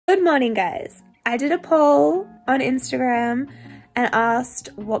Good morning, guys. I did a poll on Instagram and asked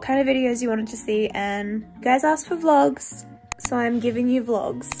what kind of videos you wanted to see, and you guys asked for vlogs, so I'm giving you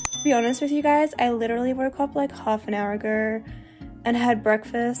vlogs. To be honest with you guys, I literally woke up like half an hour ago and had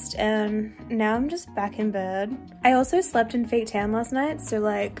breakfast, and now I'm just back in bed. I also slept in fake tan last night, so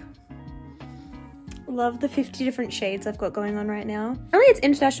like, love the 50 different shades I've got going on right now. Apparently it's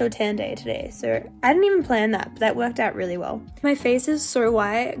International Tan Day today, so I didn't even plan that, but that worked out really well. My face is so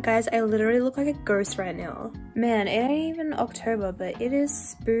white. Guys, I literally look like a ghost right now. Man, it ain't even October, but it is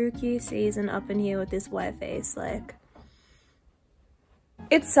spooky season up in here with this white face. Like,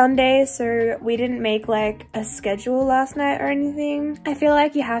 it's Sunday, so we didn't make like a schedule last night or anything. I feel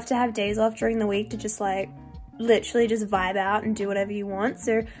like you have to have days off during the week to just like literally just vibe out and do whatever you want,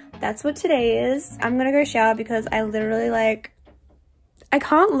 so that's what today is. I'm gonna go shower because I literally like, I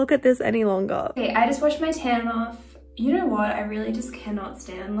can't look at this any longer. Okay, I just washed my tan off. You know what, I really just cannot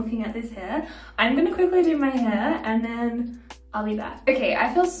stand looking at this hair. I'm gonna quickly do my hair and then I'll be back. Okay,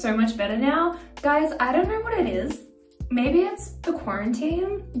 I feel so much better now. Guys, I don't know what it is. Maybe it's the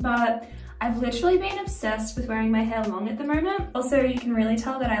quarantine, but I've literally been obsessed with wearing my hair long at the moment. Also, you can really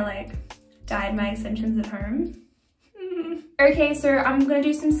tell that I like dyed my extensions at home. Okay, so I'm gonna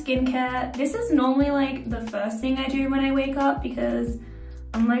do some skincare. This is normally like the first thing I do when I wake up because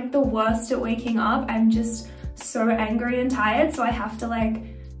I'm like the worst at waking up. I'm just so angry and tired, so I have to like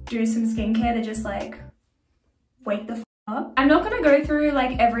do some skincare to just like wake the f up. I'm not gonna go through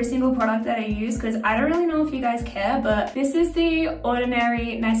like every single product that I use because I don't really know if you guys care, but this is the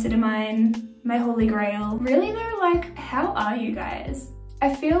Ordinary Niacinamide, my holy grail. Really though, like, how are you guys?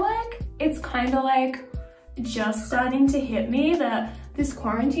 I feel like it's kind of like just starting to hit me that this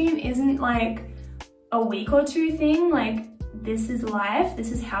quarantine isn't like a week or two thing. Like, this is life.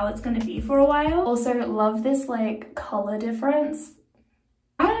 This is how it's gonna be for a while. Also, love this like color difference.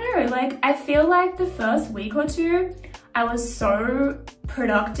 I don't know, like I feel like the first week or two I was so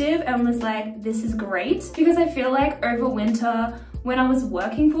productive and was like, this is great, because I feel like over winter when I was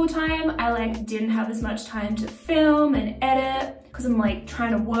working full time, I like didn't have as much time to film and edit because I'm like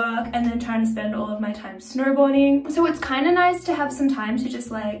trying to work and then trying to spend all of my time snowboarding. So it's kind of nice to have some time to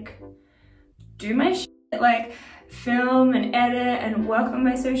just like do my shit, like film and edit and work on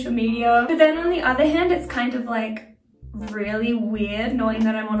my social media. But then on the other hand, it's kind of like really weird knowing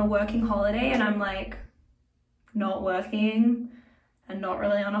that I'm on a working holiday and I'm like not working and not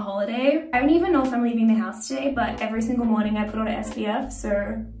really on a holiday. I don't even know if I'm leaving the house today, but every single morning I put on an SPF,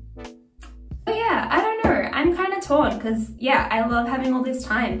 so. But yeah, I don't know. I'm kind of torn because yeah, I love having all this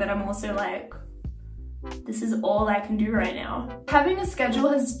time, but I'm also like, this is all I can do right now. Having a schedule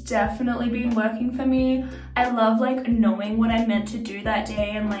has definitely been working for me. I love like knowing what I'm meant to do that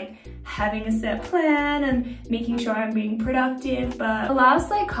day and like having a set plan and making sure I'm being productive. But the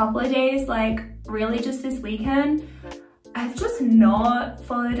last like couple of days, like really just this weekend, I've just not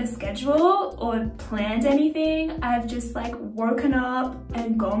followed a schedule or planned anything. I've just like woken up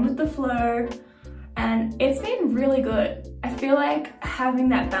and gone with the flow, and it's been really good. I feel like having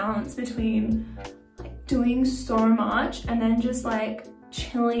that balance between like doing so much and then just like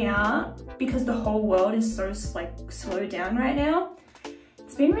chilling out because the whole world is so like slowed down right now.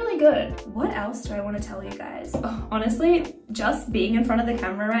 It's been really good. What else do I want to tell you guys? Oh, honestly, just being in front of the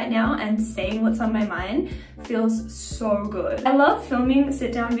camera right now and saying what's on my mind feels so good. I love filming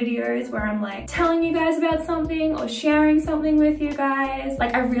sit down videos where I'm like telling you guys about something or sharing something with you guys.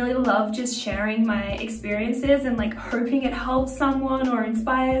 Like I really love just sharing my experiences and like hoping it helps someone or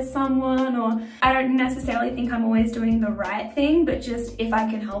inspires someone, or I don't necessarily think I'm always doing the right thing, but just if I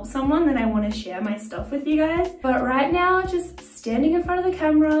can help someone, then I want to share my stuff with you guys. But right now, just standing in front of the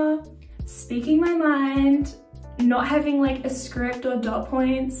camera, speaking my mind, not having like a script or dot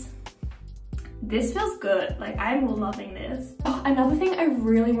points, this feels good. Like I'm loving this. Oh, another thing I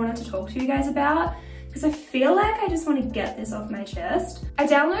really wanted to talk to you guys about, because I feel like I just want to get this off my chest. I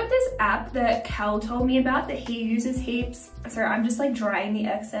downloaded this app that Cal told me about that he uses heaps. So I'm just like drying the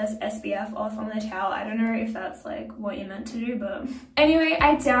excess SPF off on the towel. I don't know if that's like what you're meant to do, but anyway,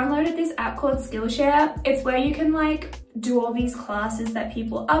 I downloaded this app called Skillshare. It's where you can like do all these classes that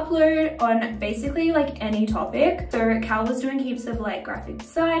people upload on basically like any topic. So Cal was doing heaps of like graphic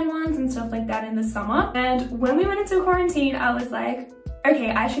design ones and stuff like that in the summer. And when we went into quarantine, I was like,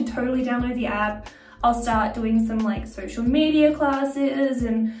 okay, I should totally download the app. I'll start doing some like social media classes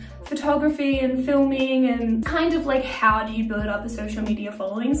and photography and filming and kind of like how do you build up a social media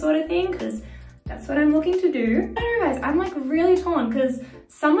following sort of thing, because that's what I'm looking to do. I don't know guys, I'm like really torn because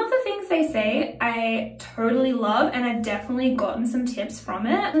some of the things they say I totally love and I've definitely gotten some tips from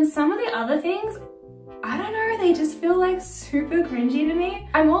it. And some of the other things, I don't know, they just feel like super cringy to me.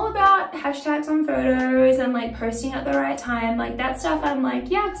 I'm all about hashtags on photos and like posting at the right time. Like that stuff I'm like,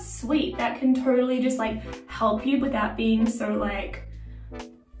 yeah, sweet. That can totally just like help you without being so like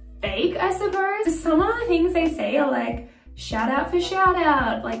fake, I suppose. Some of the things they say are like, shout out for shout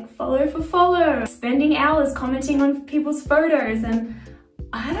out, like follow for follow, spending hours commenting on people's photos, and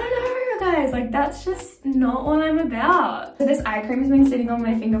I don't know guys, like that's just not what I'm about. So this eye cream has been sitting on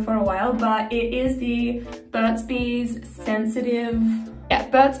my finger for a while, but it is the Burt's Bees sensitive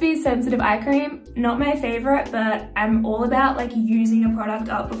eye cream. Not my favorite, but I'm all about like using a product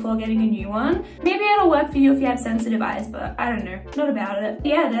up before getting a new one. Maybe it'll work for you if you have sensitive eyes, but I don't know, not about it.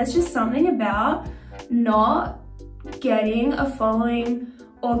 Yeah, there's just something about not getting a following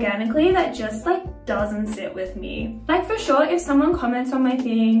organically that just like doesn't sit with me. Like for sure, if someone comments on my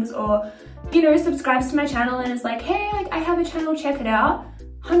things or, you know, subscribes to my channel and is like, hey, like I have a channel, check it out,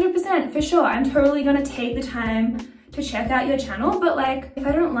 100% for sure. I'm totally gonna take the time to check out your channel, but like if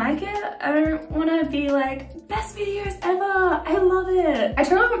I don't like it, I don't want to be like, best videos ever, I love it. I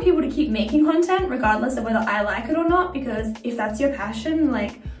totally want people to keep making content regardless of whether I like it or not, because if that's your passion,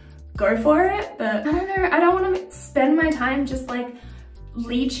 like go for it. But I don't know, I don't want to spend my time just like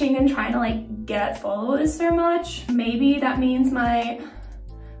leeching and trying to like get followers so much. Maybe that means my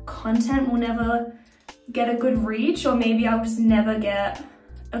content will never get a good reach, or maybe I'll just never get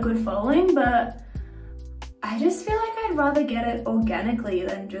a good following, but I just feel like I'd rather get it organically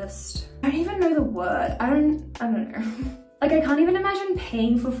than just, I don't even know the word. I don't know. Like I can't even imagine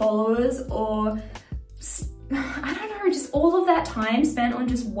paying for followers, or I don't know, just all of that time spent on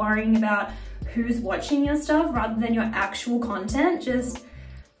just worrying about who's watching your stuff rather than your actual content just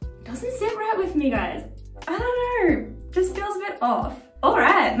doesn't sit right with me, guys. I don't know, just feels a bit off. All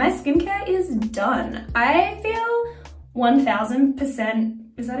right, my skincare is done. I feel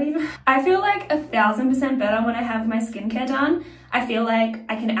 1000%, is that even? I feel like 1000% better when I have my skincare done. I feel like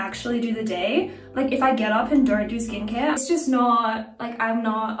I can actually do the day. Like if I get up and don't do skincare, it's just not, like I'm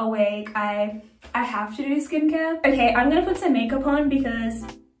not awake. I have to do skincare. Okay, I'm gonna put some makeup on because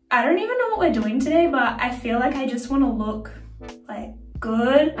I don't even know what we're doing today, but I feel like I just wanna look like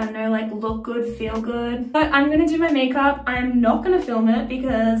good. I don't know, like look good, feel good. But I'm gonna do my makeup. I'm not gonna film it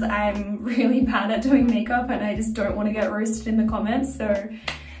because I'm really bad at doing makeup and I just don't wanna get roasted in the comments, so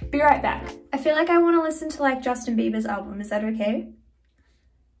be right back. I feel like I wanna listen to like Justin Bieber's album, is that okay?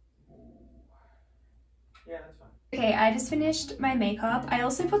 Yeah, that's fine. Okay, I just finished my makeup. I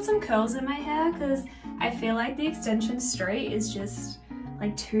also put some curls in my hair because I feel like the extension straight is just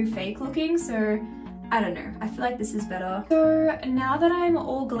like too fake looking, so I don't know. I feel like this is better. So now that I'm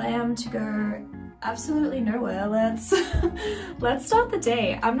all glam to go absolutely nowhere, let's start the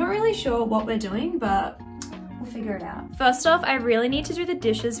day. I'm not really sure what we're doing, but we'll figure it out. First off, I really need to do the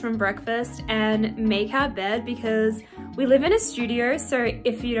dishes from breakfast and make our bed because we live in a studio, so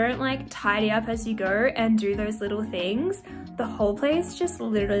if you don't like tidy up as you go and do those little things, the whole place just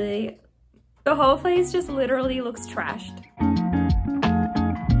literally looks trashed.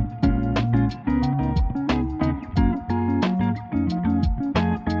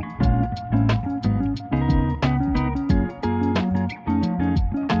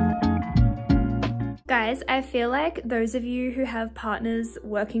 Guys, I feel like those of you who have partners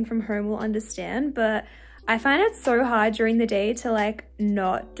working from home will understand, but I find it so hard during the day to like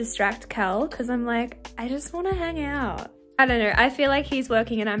not distract Cal because I'm like, I just want to hang out. I don't know, I feel like he's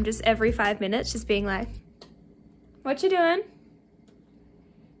working and I'm just every 5 minutes just being like, what you doing?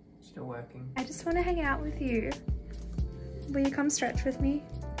 Still working. I just want to hang out with you. Will you come stretch with me?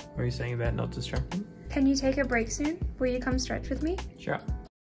 What are you saying about not distracting? Can you take a break soon? Will you come stretch with me? Sure.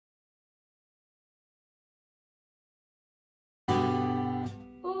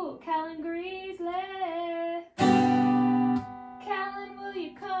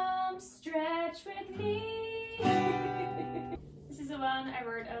 Stretch with me. This is the one I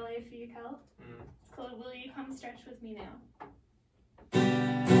wrote earlier for you, Cal. It's called Will You Come Stretch With Me Now?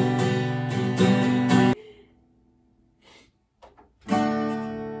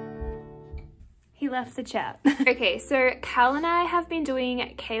 He left the chat. Okay, so Cal and I have been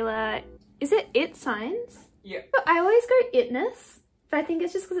doing Kayla, is it signs? Yeah. I always go itness, but I think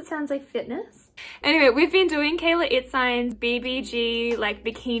it's just because it sounds like fitness. Anyway, we've been doing Kayla It Signs BBG like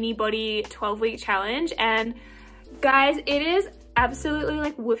bikini body 12-week challenge, and guys, it is absolutely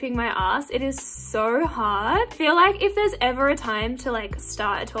like whipping my ass. It is so hard. I feel like if there's ever a time to like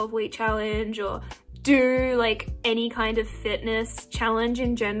start a 12-week challenge or do like any kind of fitness challenge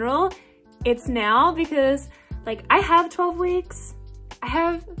in general, it's now, because like I have 12 weeks. I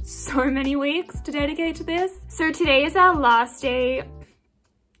have so many weeks to dedicate to this. So today is our last day.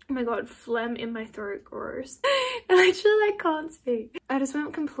 Oh my god, phlegm in my throat, gross. I literally like can't speak. I just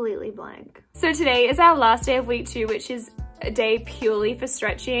went completely blank. So today is our last day of week 2, which is a day purely for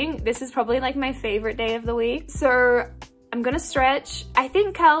stretching. This is probably like my favorite day of the week. So I'm gonna stretch. I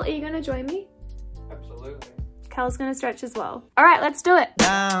think, Cal, are you gonna join me? Absolutely. Cal's gonna stretch as well. All right, let's do it.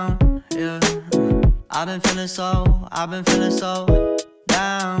 Down, yeah. I've been feeling so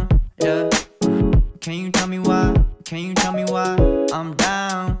down, yeah. Can you tell me why? Can you tell me why I'm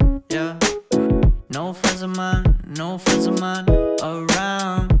down, yeah? No friends of mine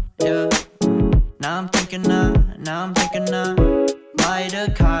around, yeah. Now I'm thinking might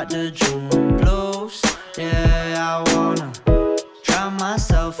have caught the June blues. Yeah, I wanna drown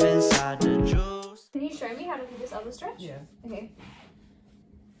myself inside the juice. Can you show me how to do this other stretch? Yeah. Okay.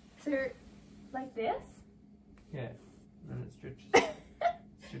 So, like this? Yeah. And then it stretches.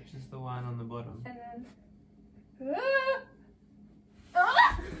 Stretches the one on the bottom. And then...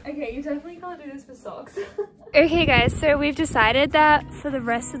 Okay, you definitely can't do this for socks. Okay guys, so we've decided that for the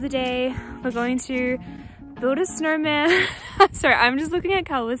rest of the day, we're going to build a snowman. Sorry, I'm just looking at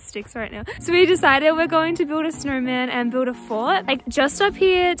Cal with sticks right now. So we decided we're going to build a snowman and build a fort. Like just up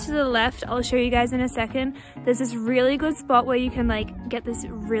here to the left, I'll show you guys in a second. There's this really good spot where you can like get this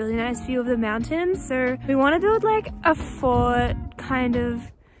really nice view of the mountains. So we want to build like a fort kind of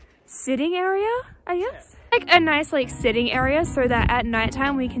sitting area, I guess. Like a nice like sitting area so that at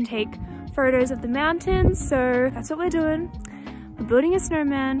nighttime we can take photos of the mountains. So that's what we're doing. We're building a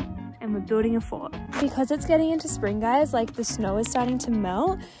snowman and we're building a fort. Because it's getting into spring, guys, like the snow is starting to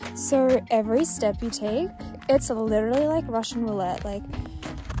melt. So every step you take, it's literally like Russian roulette. Like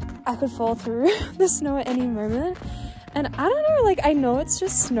I could fall through the snow at any moment. And I don't know, like I know it's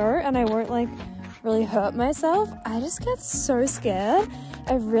just snow and I won't like really hurt myself. I just get so scared.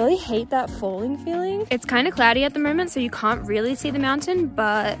 I really hate that falling feeling. It's kind of cloudy at the moment, so you can't really see the mountain,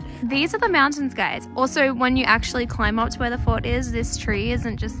 but these are the mountains, guys. Also, when you actually climb up to where the fort is, this tree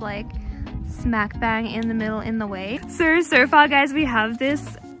isn't just like smack bang in the middle in the way. So far, guys, we have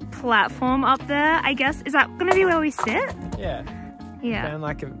this platform up there. I guess, is that gonna be where we sit? Yeah. Yeah. Found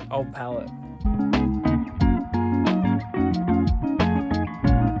like an old pallet.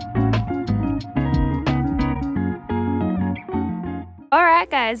 Alright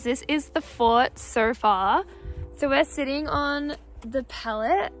guys, this is the fort so far. So we're sitting on the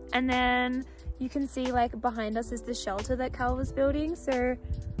pallet and then you can see like behind us is the shelter that Cal was building. So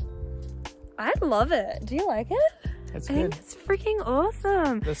I love it. Do you like it? It's I good. think it's freaking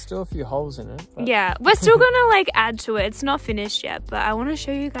awesome. There's still a few holes in it. But... Yeah, we're still gonna like add to it. It's not finished yet, but I want to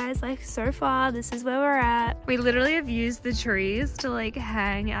show you guys like so far, this is where we're at. We literally have used the trees to like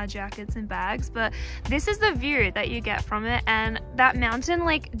hang our jackets and bags, but this is the view that you get from it. And that mountain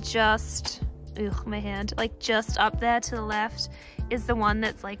like just, ugh, my hand, like just up there to the left is the one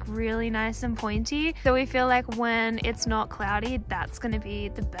that's like really nice and pointy. So we feel like when it's not cloudy, that's gonna be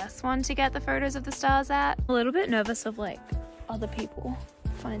the best one to get the photos of the stars at. A little bit nervous of like other people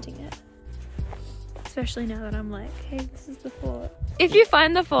finding it, especially now that I'm like, hey, this is the fort. If you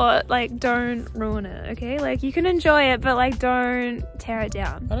find the fort, like don't ruin it, okay? Like you can enjoy it, but like don't tear it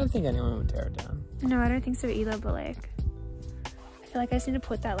down. I don't think anyone would tear it down. No, I don't think so either, but like I feel like I just need to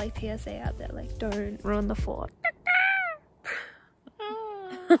put that like PSA out there, like don't ruin the fort.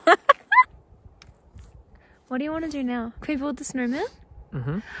 What do you want to do now? Can we build the snowman?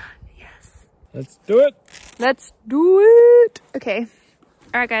 Mm-hmm. Yes. Let's do it. Let's do it. Okay.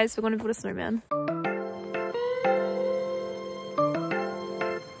 All right, guys, we're going to build a snowman.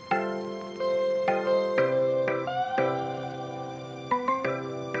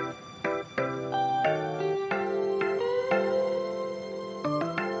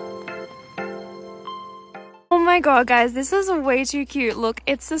 Oh my god, guys, this is way too cute. Look,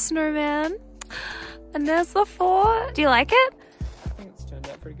 it's the snowman. And there's the fort. Do you like it? I think it's turned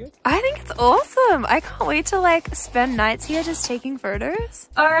out pretty good. I think it's awesome. I can't wait to like spend nights here just taking photos.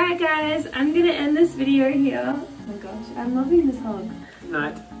 All right, guys, I'm gonna end this video here. Oh my gosh, I'm loving this hug. Good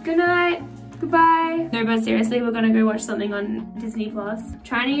night. Good night. Goodbye. No, but seriously, we're gonna go watch something on Disney Plus.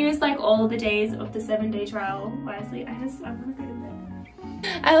 Trying to use like all the days of the 7-day trial wisely. I wanna go to bed.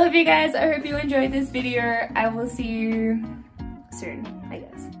 I love you guys. I hope you enjoyed this video. I will see you soon, I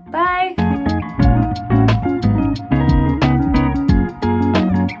guess. Bye.